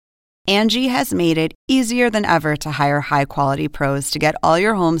Angie has made it easier than ever to hire high-quality pros to get all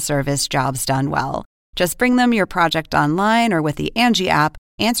your home service jobs done well. Just bring them your project online or with the Angie app,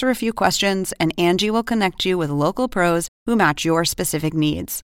 answer a few questions, and Angie will connect you with local pros who match your specific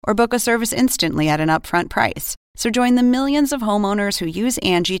needs. Or book a service instantly at an upfront price. So join the millions of homeowners who use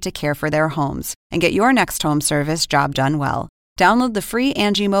Angie to care for their homes and get your next home service job done well. Download the free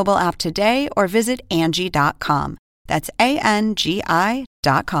Angie mobile app today or visit Angie.com. That's ANGI.com.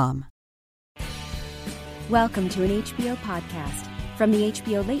 Welcome to an HBO podcast from the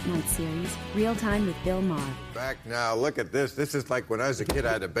HBO Late Night series, Real Time with Bill Maher. Back now, look at this. This is like when I was a kid,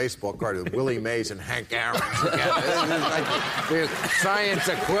 I had a baseball card with Willie Mays and Hank Aaron together. This is like the science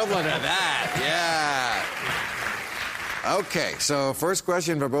equivalent of that. Yeah. Okay, so first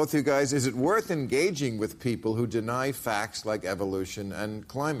question for both you guys. Is it worth engaging with people who deny facts like evolution and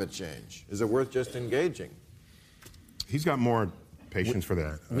climate change? Is it worth just engaging? He's got more patience for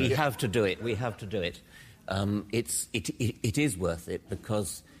that. We have to do it. We have to do it. It is worth it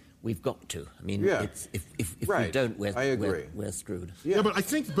because we've got to. I mean, if right. we don't, we're screwed. Yeah, but I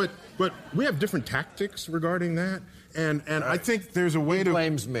think, but we have different tactics regarding that, and I think there's a way He to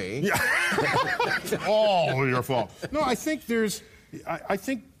blames me. Yeah. All your fault. No, I think I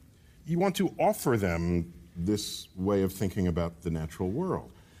think you want to offer them this way of thinking about the natural world,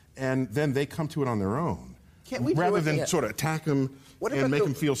 and then they come to it on their own, rather than sort of attack them. And make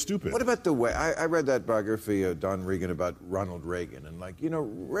him feel stupid. What about the way? I read that biography of Don Regan about Ronald Reagan, and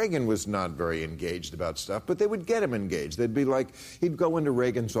Reagan was not very engaged about stuff, but they would get him engaged. They'd be like, he'd go into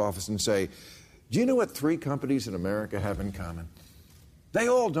Reagan's office and say, "Do you know what 3 companies in America have in common? They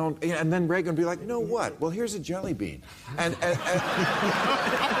all don't." And then Reagan would be like, "You know what? Well, here's a jelly bean," and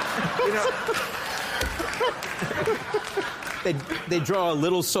you know. They draw a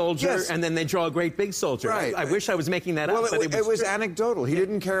little soldier, Yes. and then they draw a great big soldier. Right. I wish I was making that up. Well, but it was anecdotal. He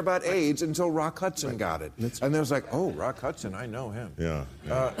didn't care about AIDS until Rock Hudson got it. And there was like, "Oh, Rock Hudson, I know him." Yeah.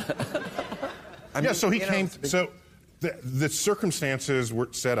 I mean, so he came. So the circumstances were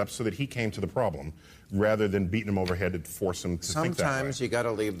set up so that he came to the problem, rather than beating him overhead to force him to think that way. Sometimes you got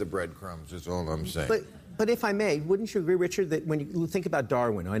to leave the breadcrumbs. Is all I'm saying. But if I may, wouldn't you agree, Richard, that when you think about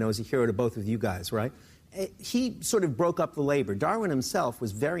Darwin, I know he's a hero to both of you guys, right? He sort of broke up the labor. Darwin himself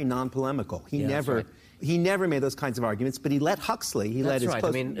was very non-polemical. He never made those kinds of arguments, but he let Huxley, That's right.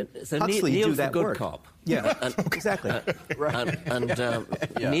 I mean, so Huxley Neil's do that the good work. cop. Yeah, exactly. Right. And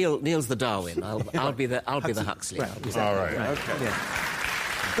Neil's the Darwin. I'll be the Huxley. Right, exactly. All right. Okay. Yeah.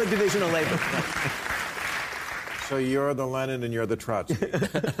 Good division of labor. So you're the Lenin and you're the Trotsky.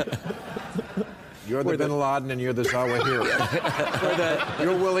 You're the Bin Laden and you're the Zawahiri.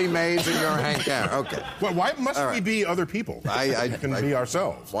 You're Willie Mays and you're Hank Aaron. Okay. Well, why must we be other people? We can be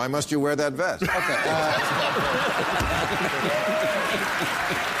ourselves. Why must you wear that vest? Okay.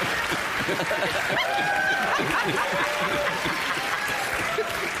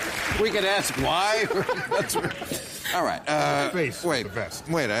 We could ask why. All right.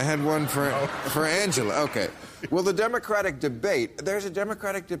 Wait. I had one for Angela. Okay. Well, the Democratic debate. There's a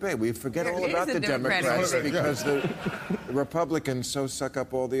Democratic debate. We forget all about the Democrats because the Republicans so suck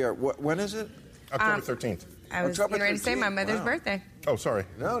up all the air. When is it? October 13th. I was getting ready to say my mother's birthday. Oh, sorry.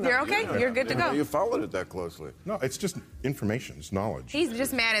 No. You're okay? You're good to go. You followed it that closely. No, it's just information. It's knowledge. He's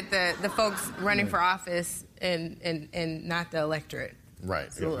just mad at the folks running for office and not the electorate.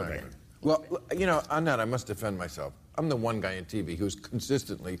 Right. A little bit. Well, on that, I must defend myself. I'm the one guy on TV who's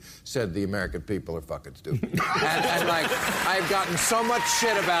consistently said the American people are fucking stupid. and I've gotten so much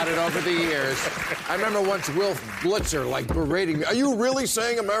shit about it over the years. I remember once Wilf Blitzer, berating me. "Are you really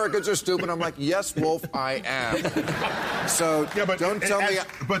saying Americans are stupid?" I'm like, "Yes, Wolf, I am." So don't tell me...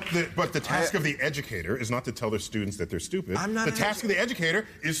 But the task of the educator is not to tell their students that they're stupid. The task of the educator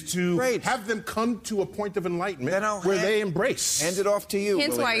is to have them come to a point of enlightenment where they embrace. Hand it off to you.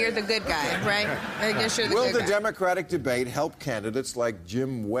 Hence why you're the good guy, right? I guess you're the Will good the guy. Democratic debate help candidates like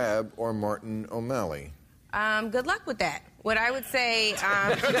Jim Webb or Martin O'Malley? Good luck with that. What I would say,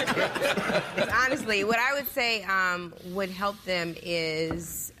 honestly, would help them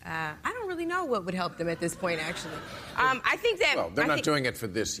is, I don't really know what would help them at this point, actually. I think that... Well, they're not doing it for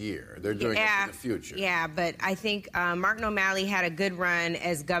this year. They're doing it for the future. Yeah, but I think Martin O'Malley had a good run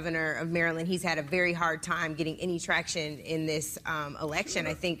as governor of Maryland. He's had a very hard time getting any traction in this election.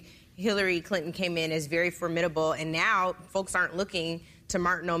 I think Hillary Clinton came in as very formidable, and now folks aren't looking to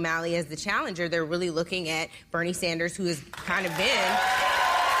Martin O'Malley as the challenger. They're really looking at Bernie Sanders, who has kind of been a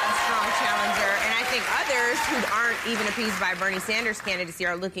strong challenger. And I think others who aren't even appeased by Bernie Sanders' candidacy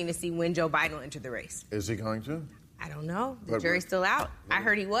are looking to see when Joe Biden will enter the race. Is he going to? I don't know. The jury's still out. I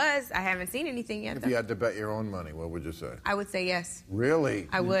heard he was. I haven't seen anything yet, If though. you had to bet your own money, what would you say? I would say yes. Really?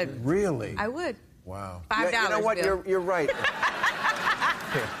 I would. Really? I would. Wow. $5, You know what? Bill. You're right.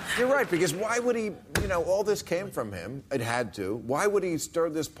 You're right, because why would he, all this came from him. It had to. Why would he stir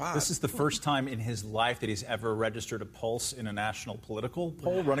this pot? This is the first time in his life that he's ever registered a pulse in a national political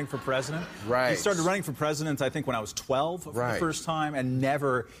poll running for president. Right. He started running for president, I think, when I was 12 for the first time, and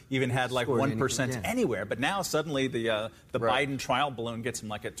never even had like 1% anywhere. But now suddenly the Biden trial balloon gets him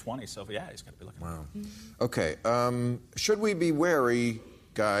like at 20. So, yeah, he's got to be looking. Wow. Okay. Should we be wary,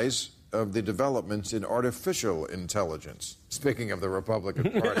 guys, of the developments in artificial intelligence? Speaking of the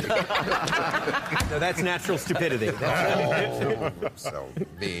Republican Party. No, that's natural stupidity. So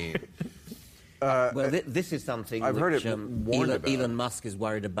mean. This is something I've heard which it warned about. Elon Musk is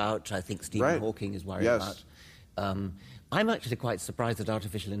worried about. I think Stephen Hawking is worried about. I'm actually quite surprised that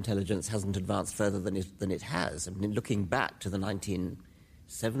artificial intelligence hasn't advanced further than it has. I mean, looking back to the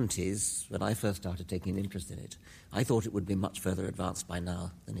 1970s, when I first started taking an interest in it, I thought it would be much further advanced by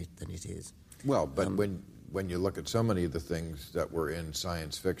now than it is. Well, but when you look at so many of the things that were in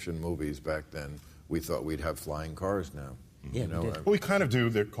science fiction movies back then, we thought we'd have flying cars now. Yeah, we did. Well, we kind of do.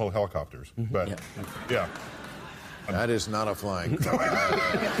 They're called helicopters. But, yeah. That is not a flying car.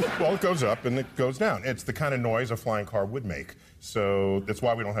 Well, it goes up and it goes down. It's the kind of noise a flying car would make. So that's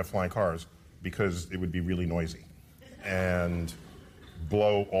why we don't have flying cars, because it would be really noisy and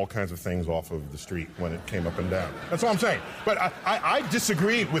blow all kinds of things off of the street when it came up and down. That's all I'm saying. But I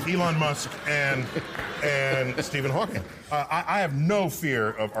disagree with Elon Musk and Stephen Hawking. I have no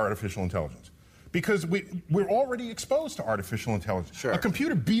fear of artificial intelligence, because we're already exposed to artificial intelligence. Sure. A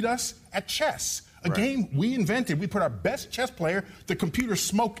computer beat us at chess. A game we invented. We put our best chess player, the computer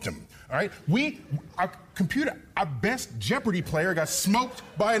smoked him. All right? Our best Jeopardy player got smoked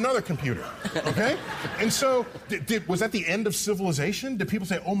by another computer. Okay? And so, was that the end of civilization? Did people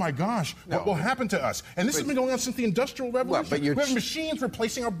say, oh my gosh, what will happen to us? And this has been going on since the Industrial Revolution. But we have machines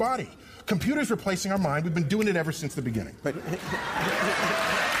replacing our body, computers replacing our mind. We've been doing it ever since the beginning. All right,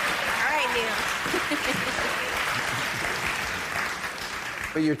 Neil.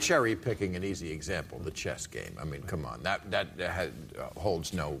 But you're cherry-picking an easy example, the chess game. I mean, come on. That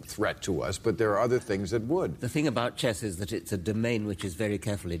holds no threat to us, but there are other things that would. The thing about chess is that it's a domain which is very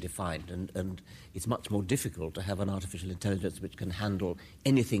carefully defined, and it's much more difficult to have an artificial intelligence which can handle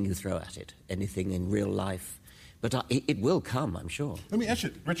anything you throw at it, anything in real life. But it will come, I'm sure. Let me ask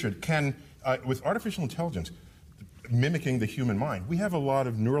you, Richard, with artificial intelligence mimicking the human mind, we have a lot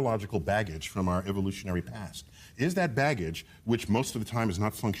of neurological baggage from our evolutionary past. Is that baggage, which most of the time is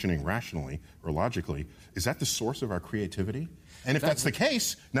not functioning rationally or logically, is that the source of our creativity? And if that's the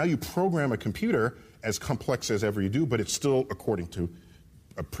case, now you program a computer as complex as ever you do, but it's still according to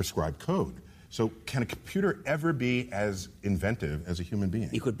a prescribed code. So can a computer ever be as inventive as a human being?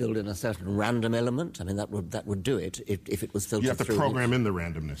 You could build in a certain random element. I mean, that would do it if it was filtered through. You have to program in the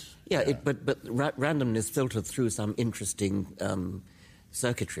randomness. Yeah, but randomness filtered through some interesting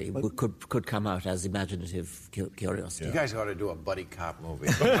circuitry could come out as imaginative curiosity. You guys ought to do a buddy cop movie.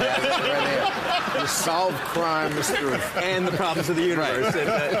 You solve crimes and the problems of the universe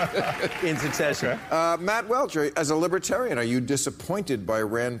in succession. Okay. Matt Welch, as a libertarian, are you disappointed by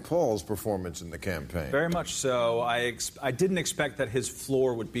Rand Paul's performance in the campaign? Very much so. I didn't expect that his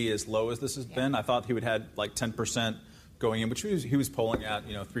floor would be as low as this has been. I thought he would have had like 10% going in, which he was polling at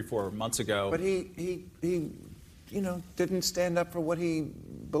 3-4 months ago. But he didn't stand up for what he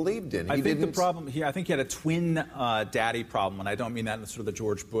believed in. I think the problem I think he had a twin daddy problem, and I don't mean that in sort of the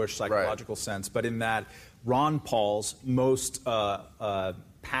George Bush psychological sense, but in that Ron Paul's most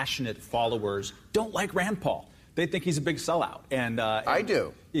passionate followers don't like Rand Paul. They think he's a big sellout, and I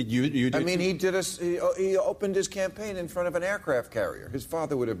do. You do. I mean, he opened his campaign in front of an aircraft carrier. His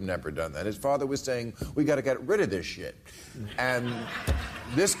father would have never done that. His father was saying, "We got to get rid of this shit," and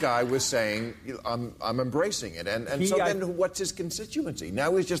this guy was saying, I'm embracing it. And so then what's his constituency?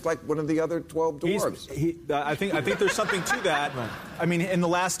 Now he's just like one of the other 12 dwarves. I think there's something to that. Right. I mean, in the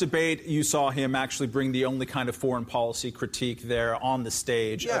last debate, you saw him actually bring the only kind of foreign policy critique there on the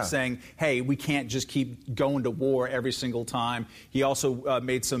stage of saying, hey, we can't just keep going to war every single time. He also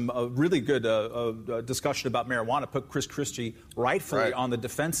made some really good discussion about marijuana, put Chris Christie rightfully on the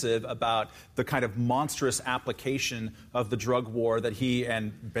defensive about the kind of monstrous application of the drug war that he and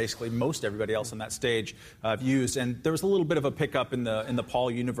basically most everybody else on that stage used. And there was a little bit of a pickup in the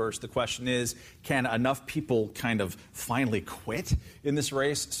Paul universe. The question is, can enough people kind of finally quit in this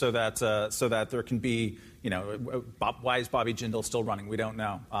race so that there can be, why is Bobby Jindal still running? We don't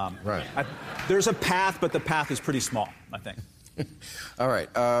know. Right. There's a path, but the path is pretty small, I think. All right.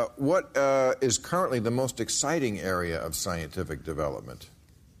 What is currently the most exciting area of scientific development?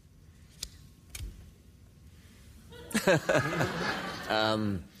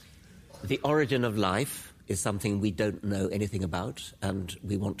 The origin of life is something we don't know anything about, and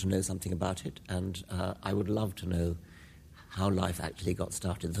we want to know something about it. And I would love to know how life actually got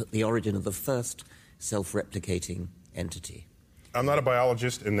started, the origin of the first self-replicating entity. I'm not a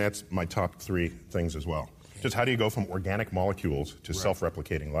biologist, and that's my top 3 things as well. Okay. Just how do you go from organic molecules to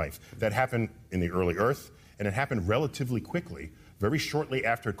self-replicating life? That happened in the early Earth, and it happened relatively quickly. Very shortly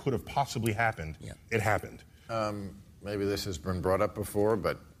after it could have possibly happened, it happened. Maybe this has been brought up before,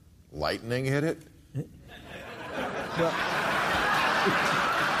 but lightning hit it?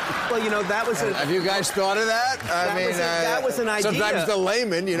 Well, you know, that was a... Have you guys thought of that? That was an idea. Sometimes the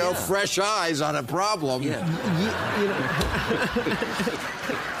layman, fresh eyes on a problem. Yeah.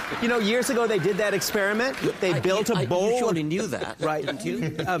 You know, years ago they did that experiment. They built a bowl. You surely knew that, right? Didn't you?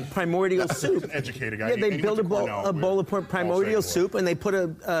 Primordial soup. Educated guy. Yeah, they built a bowl of primordial soup, and they put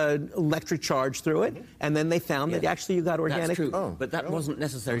an electric charge through it, and then they found that actually you got organic. That's true. But that wasn't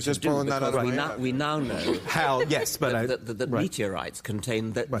necessary just to do, pulling that out of my head. We now know how. Yes, but that meteorites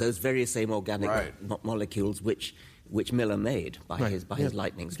contain those very same organic molecules which Miller made by his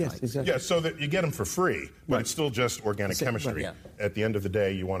lightning strikes. Yes, exactly. Yeah, so that you get them for free, but it's still just organic chemistry. Yeah. At the end of the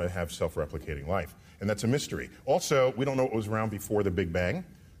day, you want to have self-replicating life, and that's a mystery. Also, we don't know what was around before the Big Bang.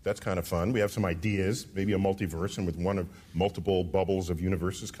 That's kind of fun. We have some ideas, maybe a multiverse, and with one of multiple bubbles of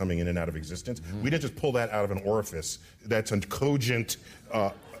universes coming in and out of existence. We didn't just pull that out of an orifice. That's a cogent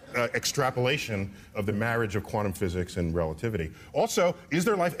extrapolation of the marriage of quantum physics and relativity. Also, is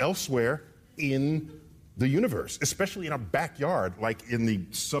there life elsewhere in the universe, especially in our backyard, like in the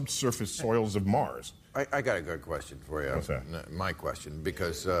subsurface soils of Mars? I got a good question for you. What's that? My question,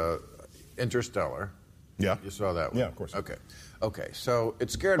 because Interstellar. Yeah. You saw that one? Yeah, of course. Okay, so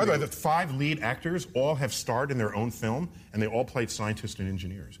it scared me. By the way, the 5 lead actors all have starred in their own film, and they all played scientists and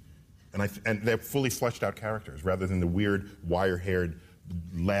engineers. And they're fully fleshed out characters, rather than the weird, wire-haired,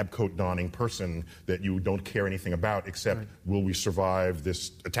 lab coat donning person that you don't care anything about except will we survive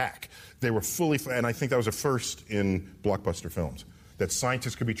this attack. They were fully, and I think that was a first in blockbuster films, that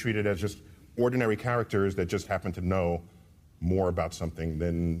scientists could be treated as just ordinary characters that just happen to know more about something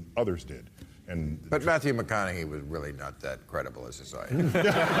than others did. But Matthew McConaughey was really not that credible as a scientist.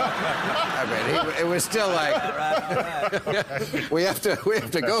 I mean, it was still like we have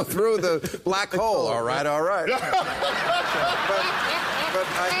to go through the black hole. All right.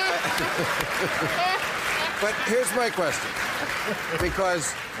 But here's my question,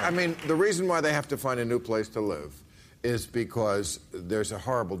 because I mean, the reason why they have to find a new place to live is because there's a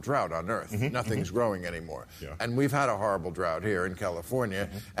horrible drought on Earth. Nothing's growing anymore. Yeah. And we've had a horrible drought here in California,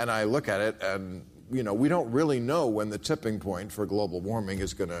 and I look at it and, we don't really know when the tipping point for global warming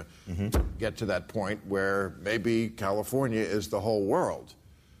is going to get to that point where maybe California is the whole world.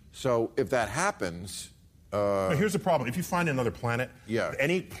 So if that happens... Now here's the problem. If you find another planet,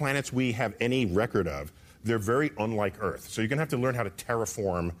 any planets we have any record of, they're very unlike Earth. So you're going to have to learn how to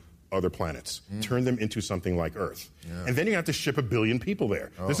terraform other planets, turn them into something like Earth. Yeah. And then you have to ship 1 billion people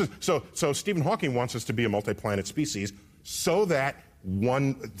there. Oh. So Stephen Hawking wants us to be a multi-planet species so that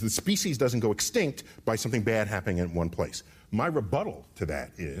the species doesn't go extinct by something bad happening in one place. My rebuttal to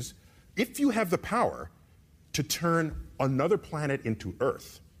that is, if you have the power to turn another planet into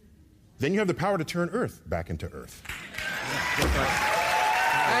Earth, then you have the power to turn Earth back into Earth. Thank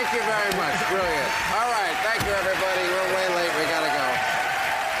you very much. Brilliant. All right. Thank you, everybody. We're way late. We got to go.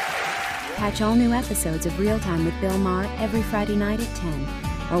 Catch all new episodes of Real Time with Bill Maher every Friday night at 10,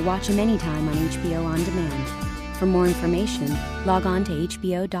 or watch him anytime on HBO On Demand. For more information, log on to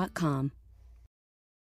HBO.com.